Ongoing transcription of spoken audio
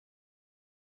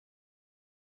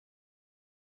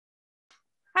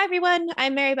Hi, everyone.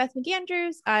 I'm Mary Beth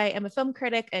McAndrews. I am a film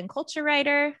critic and culture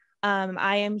writer.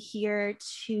 I am here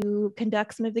to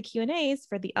conduct some of the Q&As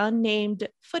for the Unnamed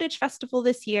Footage Festival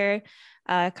this year,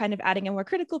 kind of adding a more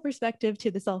critical perspective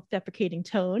to the self-deprecating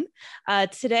tone.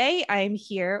 Today, I'm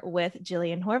here with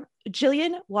Gillian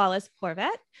Wallace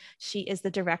Horvat. She is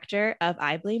the director of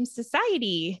I Blame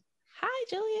Society. Hi,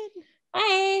 Gillian.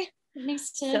 Hi,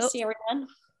 nice to see everyone.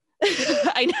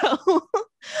 I know.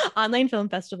 Online film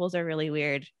festivals are really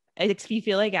weird. You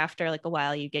feel like after like a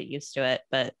while you get used to it,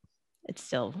 but it's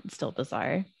still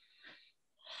bizarre.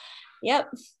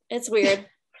 Yep, it's weird.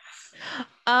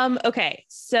 Okay,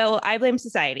 so I Blame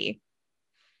Society.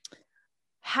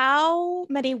 How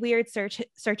many weird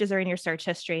searches are in your search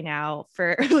history now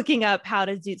for looking up how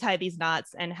to tie these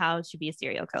knots and how to be a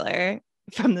serial killer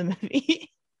from the movie?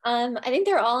 I think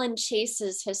they're all in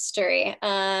Chase's history,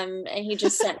 and he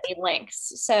just sent me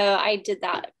links. So I did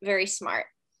that. Very smart.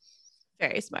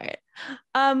 Very smart.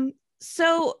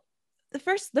 So the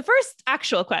first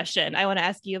actual question I want to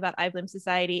ask you about I Blame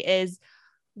Society is,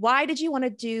 why did you want to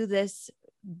do this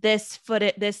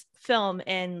film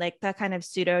in like that kind of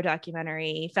pseudo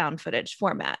documentary found footage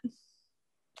format?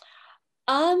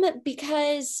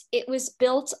 Because it was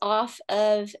built off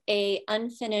of a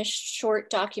unfinished short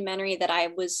documentary that I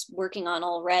was working on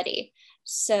already.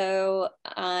 So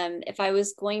if I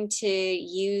was going to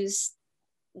use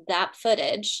that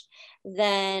footage,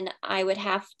 then I would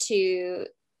have to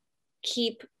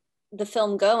keep the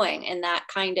film going in that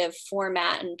kind of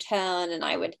format and tone, and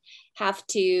I would have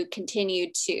to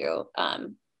continue to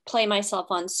play myself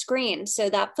on screen. So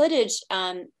that footage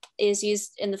is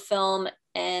used in the film,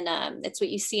 and it's what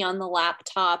you see on the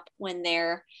laptop when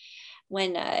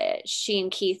she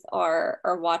and Keith are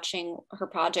watching her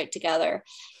project together.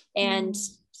 And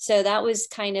so that was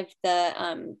kind of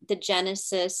the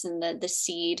genesis and the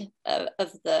seed of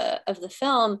the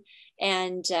film,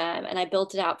 and I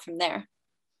built it out from there.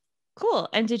 Cool.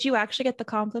 And did you actually get the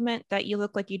compliment that you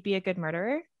look like you'd be a good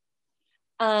murderer?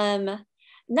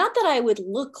 Not that I would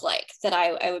look like that.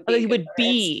 I would be. You would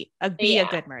be a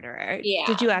good murderer. Yeah.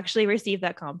 Did you actually receive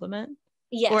that compliment?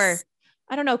 Yes. Or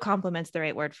I don't know, compliment's the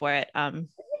right word for it. I think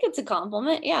it's a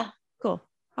compliment. Yeah. Cool.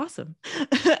 Awesome.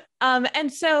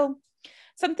 And so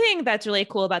something that's really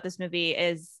cool about this movie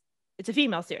is it's a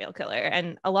female serial killer,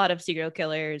 and a lot of serial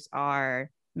killers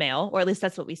are male, or at least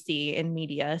that's what we see in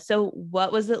media. So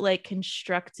what was it like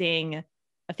constructing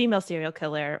a female serial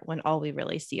killer when all we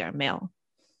really see are male?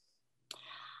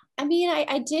 I mean,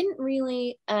 I didn't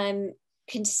really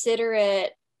consider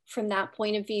it from that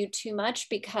point of view too much,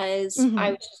 because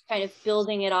I was just kind of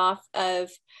building it off of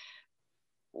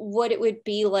what it would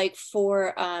be like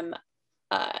for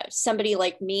somebody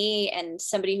like me and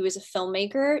somebody who is a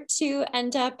filmmaker to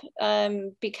end up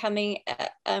becoming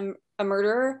a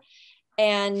murderer,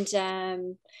 and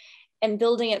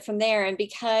building it from there. And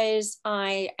because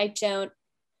I've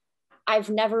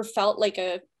never felt like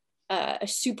a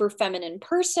super feminine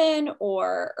person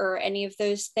or any of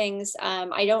those things.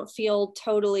 I don't feel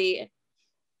totally,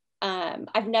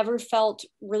 I've never felt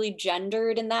really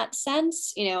gendered in that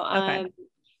sense, Okay.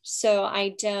 So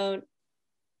I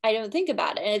don't think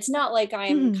about it. And it's not like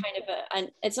I'm kind of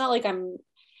it's not like I'm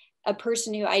a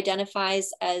person who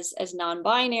identifies as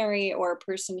non-binary, or a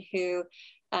person who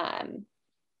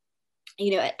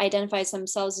identifies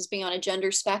themselves as being on a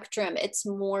gender spectrum. It's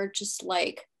more just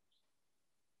like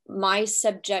my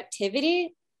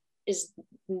subjectivity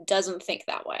doesn't think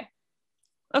that way.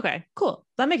 Okay, cool.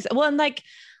 That makes sense. Well, and like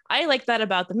I like that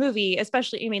about the movie,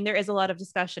 especially, I mean, there is a lot of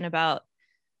discussion about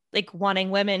like wanting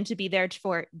women to be there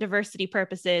for diversity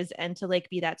purposes and to like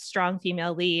be that strong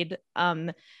female lead.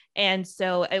 And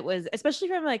so it was, especially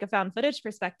from like a found footage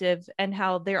perspective, and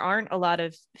how there aren't a lot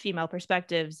of female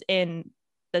perspectives in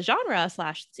the genre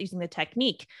 / using the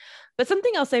technique. But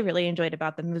something else I really enjoyed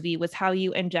about the movie was how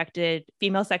you injected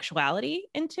female sexuality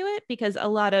into it, because a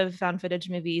lot of found footage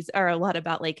movies are a lot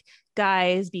about like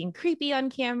guys being creepy on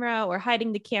camera or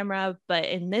hiding the camera. But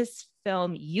in this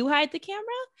film, you hide the camera.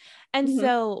 And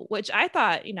so, which I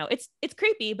thought, it's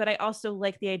creepy, but I also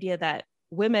like the idea that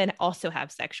women also have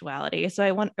sexuality. So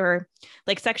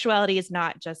sexuality is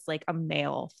not just like a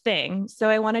male thing. So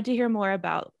I wanted to hear more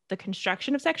about the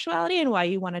construction of sexuality and why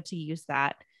you wanted to use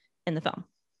that in the film.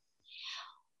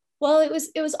 Well, it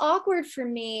was awkward for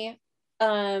me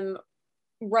writing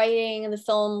the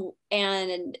film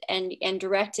and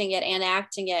directing it and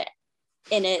acting it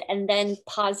in it, and then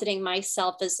positing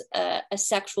myself as a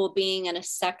sexual being and a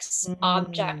sex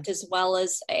object, as well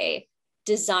as a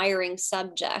desiring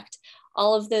subject.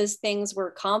 All of those things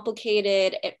were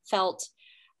complicated.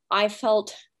 I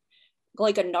felt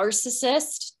like a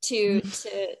narcissist to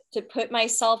put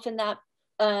myself in that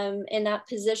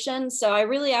position. So I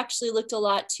really actually looked a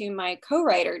lot to my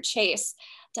co-writer Chase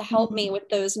to help me with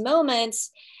those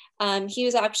moments. He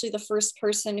was actually the first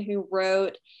person who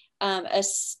wrote a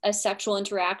sexual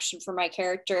interaction for my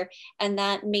character, and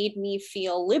that made me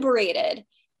feel liberated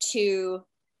to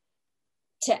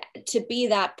be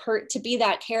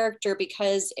that character,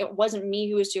 because it wasn't me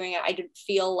who was doing it. I didn't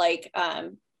feel like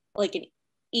an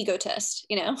egotist,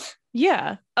 you know?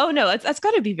 Yeah. Oh no, that's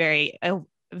got to be a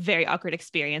very awkward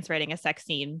experience writing a sex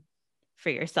scene for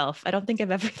yourself. I don't think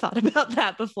I've ever thought about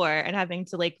that before, and having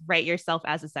to like write yourself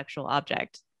as a sexual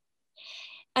object.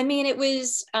 I mean, it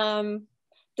was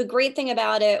the great thing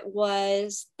about it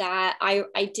was that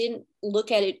I didn't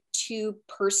look at it too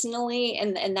personally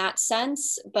in that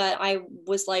sense, but I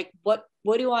was like, what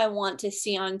do I want to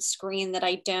see on screen that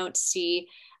I don't see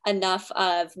enough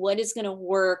of? What is going to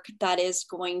work that is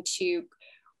going to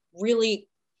really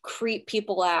creep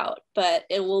people out, but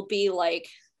it will be like,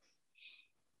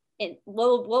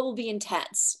 what will be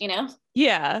intense, you know?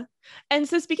 Yeah. And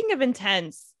so speaking of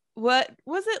intense, what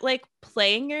was it like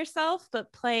playing yourself,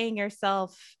 but playing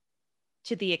yourself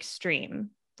to the extreme?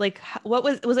 Like, what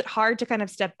was it hard to kind of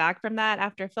step back from that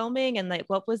after filming? And like,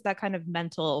 what was that kind of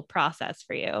mental process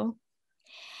for you?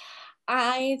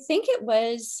 I think it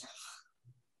was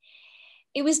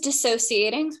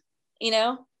dissociating, you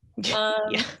know?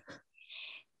 Yeah.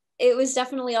 It was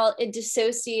definitely all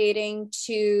dissociating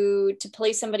to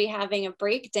play somebody having a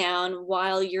breakdown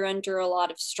while you're under a lot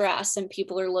of stress and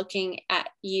people are looking at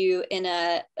you in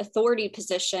a authority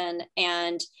position,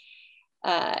 and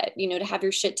to have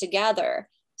your shit together.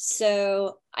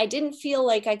 So I didn't feel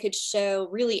like I could show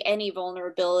really any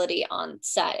vulnerability on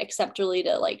set, except really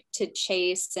to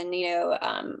Chase and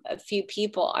a few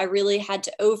people. I really had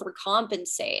to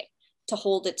overcompensate to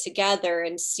hold it together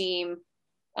and seem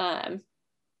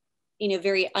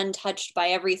very untouched by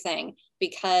everything,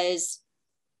 because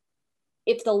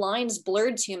if the lines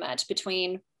blurred too much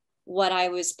between what I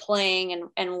was playing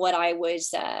and what I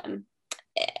was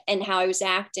and how I was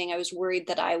acting, I was worried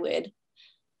that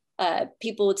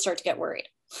people would start to get worried.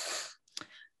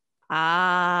 Because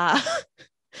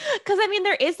I mean,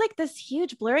 there is like this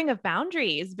huge blurring of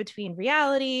boundaries between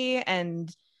reality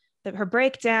and her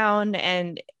breakdown,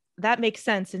 and that makes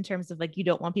sense in terms of like, you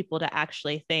don't want people to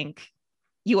actually think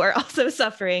you are also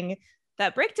suffering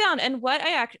that breakdown. And what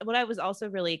I was also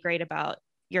really great about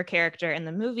your character in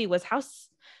the movie was how it's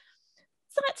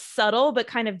not subtle, but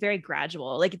kind of very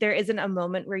gradual. Like, there isn't a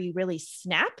moment where you really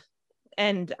snap.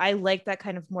 And I like that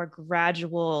kind of more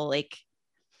gradual, like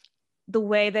the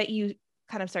way that you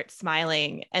kind of start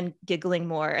smiling and giggling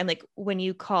more. And like when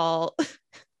you call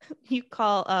Keith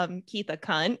a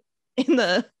cunt in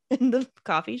the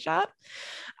coffee shop.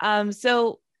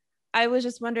 So I was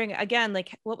just wondering again,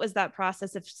 like, what was that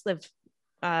process of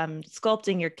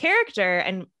sculpting your character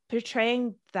and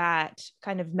portraying that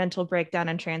kind of mental breakdown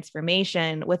and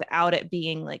transformation without it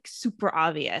being like super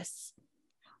obvious?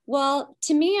 Well,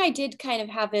 to me, I did kind of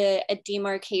have a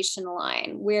demarcation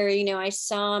line where, I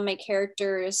saw my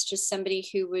character as just somebody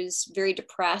who was very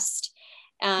depressed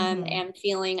and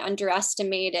feeling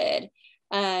underestimated,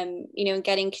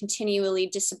 getting continually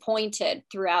disappointed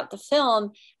throughout the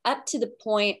film, up to the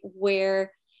point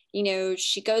where,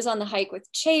 she goes on the hike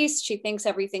with Chase. She thinks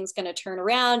everything's going to turn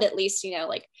around, at least,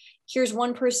 like, here's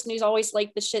one person who's always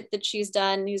liked the shit that she's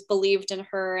done, who's believed in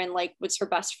her and like was her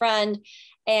best friend.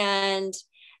 And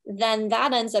then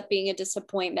that ends up being a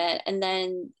disappointment. And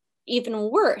then even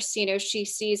worse, she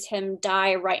sees him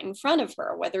die right in front of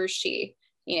her, whether she,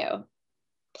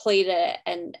 played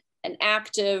an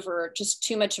active or just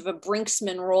too much of a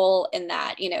Brinksman role in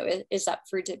that, is up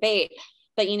for debate.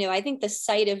 But, I think the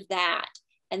sight of that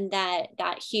and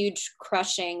that huge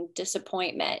crushing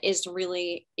disappointment was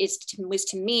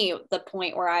to me the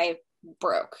point where I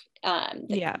broke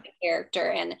the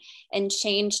character and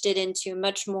changed it into a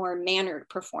much more mannered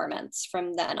performance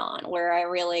from then on, where I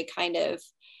really kind of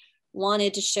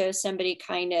wanted to show somebody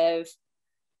kind of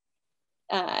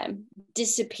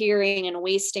disappearing and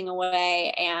wasting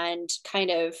away and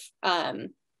kind of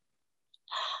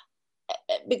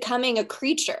becoming a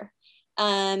creature,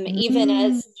 even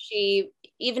as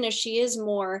she is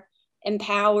more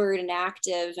empowered and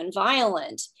active and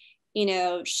violent.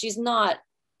 She's not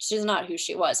who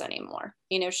she was anymore.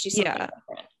 She's something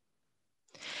different.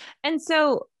 And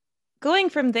so going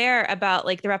from there about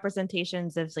like the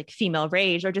representations of like female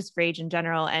rage or just rage in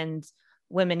general and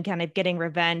women kind of getting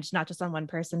revenge, not just on one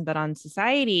person, but on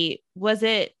society, was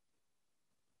it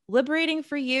liberating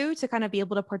for you to kind of be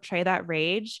able to portray that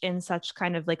rage in such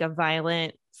kind of like a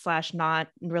violent / not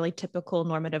really typical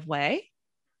normative way?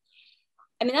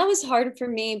 I mean, that was hard for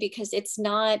me because it's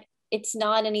not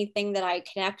anything that I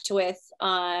connect with.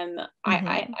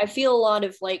 I feel a lot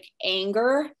of like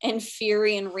anger and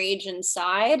fury and rage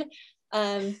inside,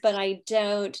 but I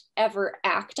don't ever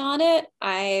act on it.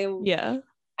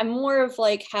 I'm more of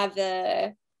like have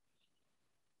a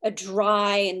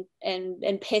dry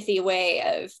and pithy way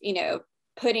of, you know,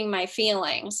 putting my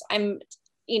feelings. I'm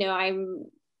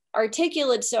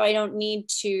articulate, so I don't need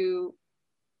to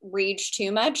rage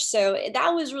too much. So that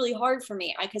was really hard for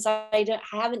me because I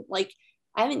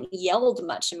haven't yelled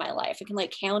much in my life. I can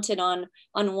like count it on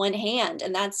one hand.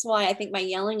 And that's why I think my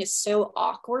yelling is so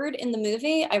awkward in the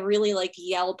movie. I really like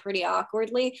yell pretty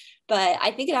awkwardly, but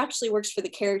I think it actually works for the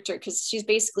character because she's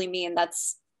basically me, and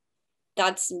that's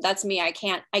me. I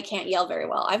can't yell very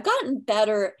well. I've gotten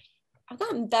better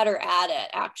at it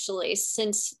actually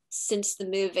since the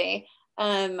movie.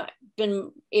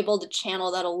 Been able to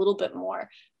channel that a little bit more,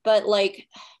 but like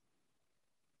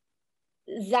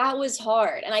that was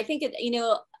hard. And I think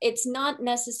it's not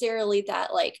necessarily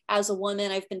that like as a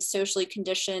woman I've been socially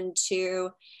conditioned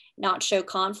to not show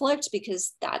conflict,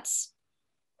 because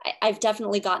I've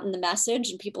definitely gotten the message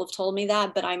and people have told me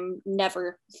that, but I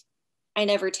never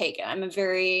take it.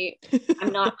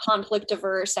 I'm not conflict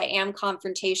averse. I am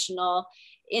confrontational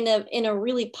in a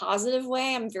really positive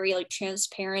way. I'm very like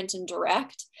transparent and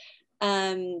direct.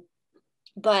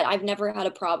 But I've never had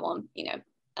a problem,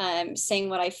 saying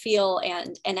what I feel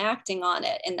and acting on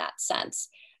it in that sense.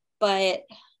 But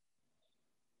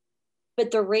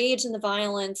the rage and the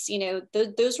violence,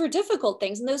 those were difficult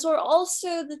things. And those were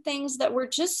also the things that were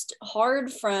just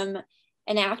hard from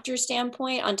an actor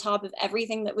standpoint, on top of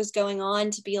everything that was going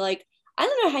on, to be like, I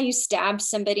don't know how you stab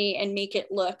somebody and make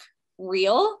it look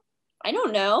real. I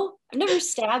don't know. I've never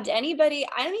stabbed anybody.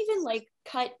 I don't even like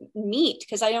cut meat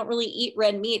because I don't really eat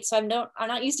red meat. So I'm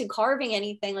not used to carving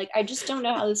anything. Like, I just don't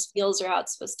know how this feels or how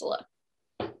it's supposed to look.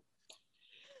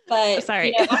 But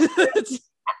sorry.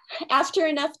 After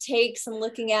enough takes and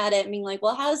looking at it and being like,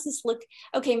 well, how does this look?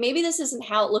 Okay, maybe this isn't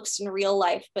how it looks in real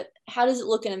life, but how does it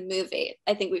look in a movie?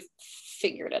 I think we've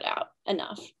figured it out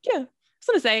enough. Yeah. I was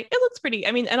gonna say it looks pretty.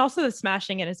 I mean, and also the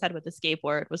smashing in his head with the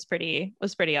skateboard was pretty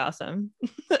awesome.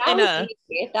 That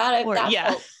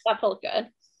felt good.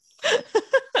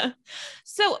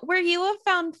 So were you a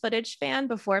found footage fan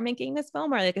before making this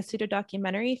film, or like a pseudo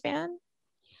documentary fan?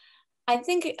 I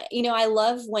think, I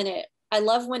love when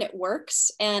it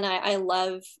works, and I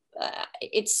love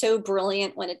it's so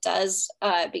brilliant when it does,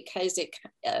 because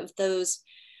of those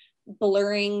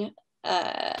blurring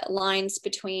lines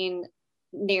between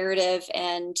narrative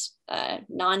and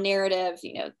non-narrative,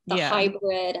 the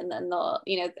hybrid, and then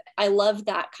I love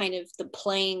that kind of the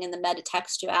playing and the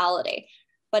metatextuality.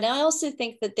 But I also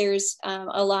think that there's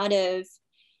a lot of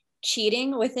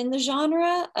cheating within the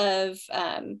genre of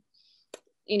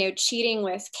cheating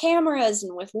with cameras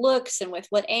and with looks and with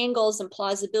what angles and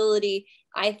plausibility.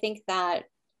 I think that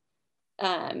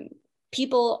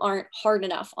people aren't hard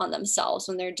enough on themselves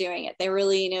when they're doing it. They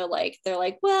really, they're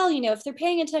like, well, if they're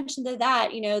paying attention to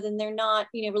that, then they're not,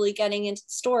 really getting into the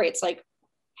story. It's like,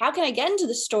 how can I get into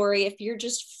the story if you're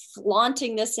just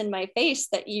flaunting this in my face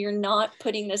that you're not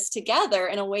putting this together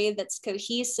in a way that's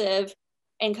cohesive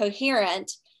and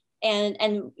coherent and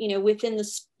within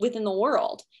the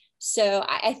world. So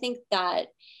I think that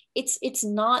it's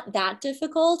not that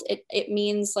difficult. It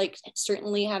means like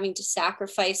certainly having to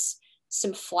sacrifice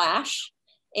some flash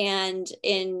and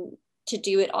to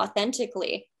do it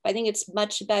authentically. I think it's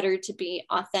much better to be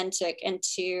authentic and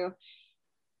to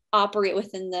operate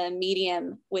within the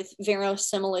medium with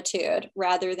verisimilitude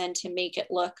rather than to make it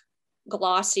look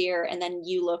glossier and then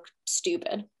you look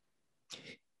stupid.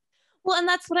 Well, and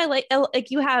that's what I like. Like,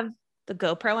 you have the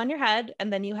GoPro on your head,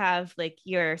 and then you have like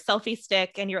your selfie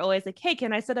stick, and you're always like, hey,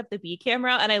 can I set up the B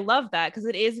camera? And I love that because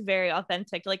it is very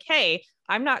authentic. Like, hey,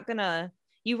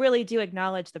 you really do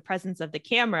acknowledge the presence of the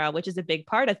camera, which is a big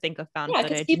part, I think, of found footage.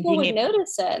 Because people would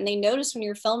notice it, and they notice when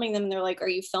you're filming them and they're like, are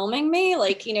you filming me?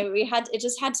 Like, it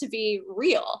just had to be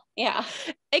real. Yeah,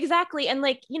 exactly. And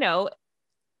like,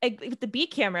 with the B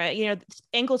camera,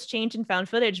 angles change in found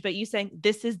footage, but you saying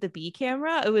this is the B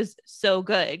camera, it was so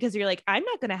good because you're like, I'm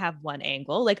not going to have one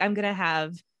angle. Like, I'm going to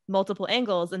have multiple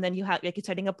angles. And then you have like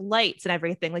setting up lights and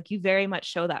everything. Like, you very much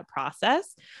show that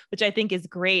process, which I think is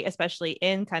great, especially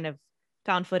in kind of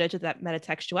found footage with that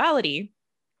metatextuality.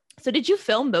 So did you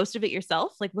film most of it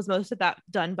yourself? Like, was most of that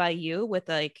done by you with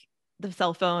like the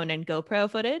cell phone and GoPro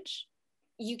footage?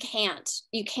 you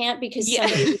can't because Yeah.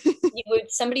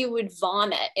 somebody would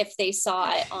vomit if they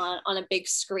saw it on a big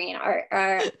screen, or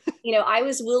I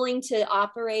was willing to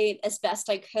operate as best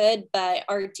I could, but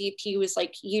our DP was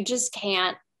like, you just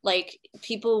can't, like,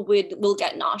 people will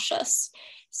get nauseous.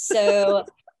 So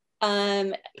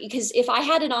because if I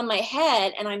had it on my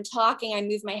head and I'm talking, I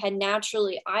move my head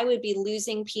naturally, I would be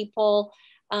losing people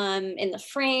in the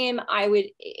frame.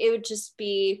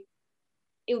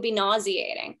 It would be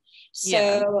nauseating.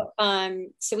 Yeah.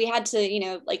 So we had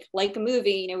to, like a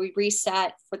movie, we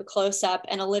reset for the close up,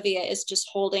 and Olivia is just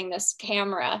holding this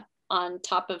camera on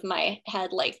top of my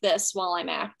head like this while I'm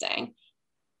acting.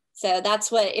 So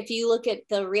that's what, if you look at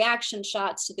the reaction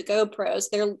shots to the GoPros,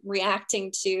 they're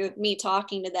reacting to me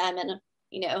talking to them, and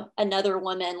another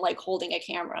woman like holding a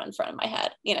camera in front of my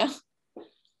head.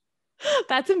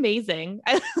 That's amazing.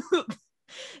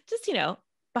 Just,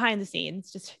 behind the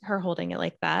scenes, just her holding it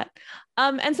like that.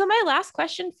 And so my last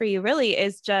question for you really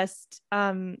is just,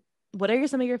 what are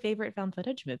some of your favorite found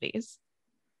footage movies?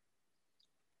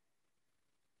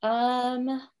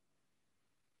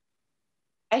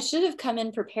 I should have come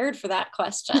in prepared for that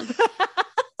question.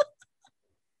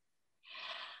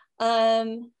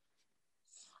 I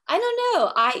don't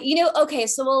know. Okay.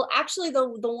 So, well, actually the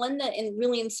one that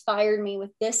really inspired me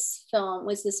with this film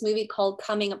was this movie called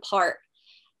Coming Apart.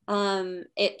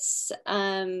 It's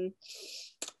a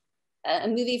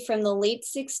movie from the late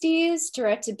 60s,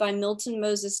 directed by Milton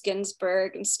Moses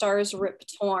Ginsburg, and stars Rip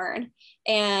Torn.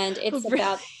 And it's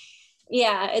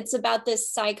about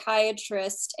this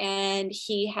psychiatrist, and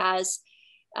he has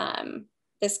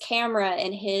this camera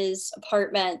in his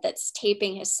apartment that's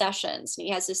taping his sessions. And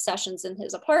he has his sessions in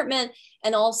his apartment,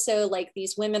 and also like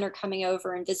these women are coming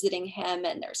over and visiting him,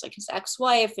 and there's like his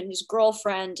ex-wife and his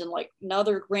girlfriend and like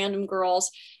another random girls,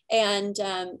 and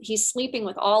he's sleeping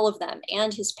with all of them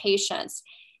and his patients,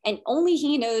 and only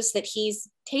he knows that he's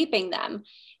taping them.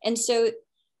 And so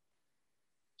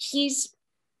he's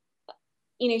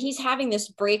having this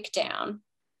breakdown,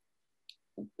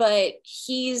 but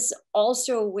he's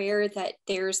also aware that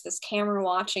there's this camera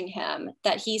watching him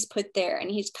that he's put there,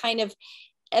 and he's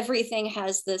everything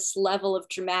has this level of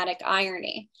dramatic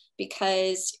irony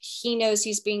because he knows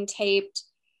he's being taped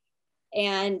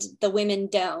and the women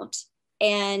don't.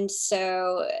 And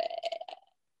so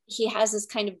he has this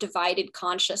kind of divided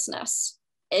consciousness,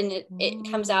 and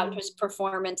it comes out in his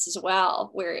performance as well,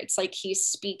 where it's like he's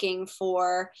speaking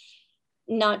for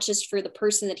not just for the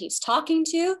person that he's talking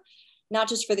to, not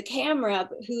just for the camera,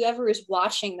 but whoever is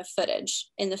watching the footage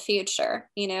in the future,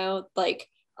 like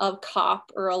a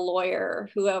cop or a lawyer,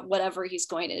 whatever he's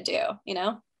going to do.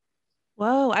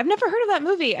 Whoa, I've never heard of that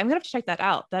movie. I'm gonna have to check that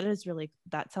out. That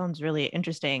sounds really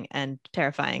interesting and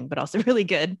terrifying, but also really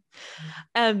good.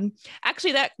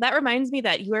 Actually, that reminds me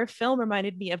that your film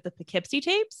reminded me of the Poughkeepsie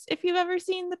tapes. If you've ever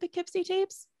seen the Poughkeepsie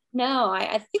tapes. No,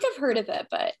 I think I've heard of it,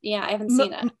 but yeah, I haven't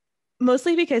seen it.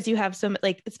 Mostly because you have some,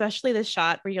 like, especially the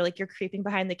shot where you're creeping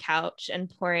behind the couch and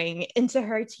pouring into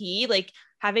her tea, like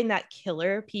having that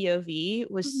killer POV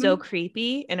was so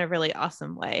creepy in a really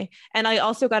awesome way. And I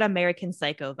also got American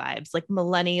Psycho vibes, like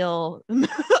millennial,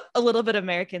 a little bit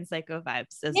American Psycho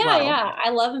vibes as well. Yeah. I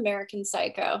love American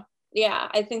Psycho. Yeah.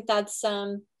 I think that's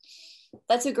a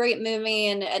great movie.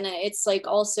 And it's like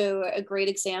also a great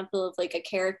example of like a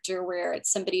character where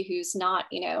it's somebody who's not,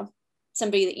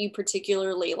 somebody that you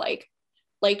particularly like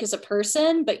as a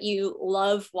person, but you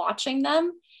love watching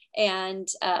them, and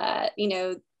their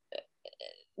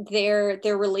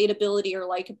relatability or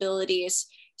likability is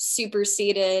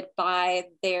superseded by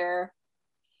their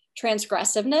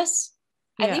transgressiveness.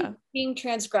 Yeah. I think being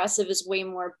transgressive is way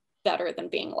more better than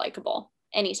being likable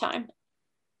anytime.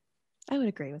 I would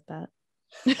agree with that.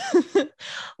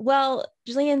 Well,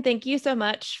 Gillian, thank you so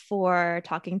much for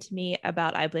talking to me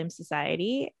about I Blame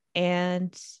Society.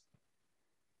 And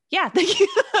yeah, thank you.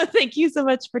 Thank you so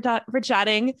much for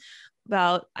chatting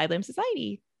about I Blame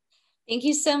Society. Thank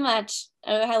you so much.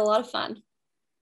 I had a lot of fun.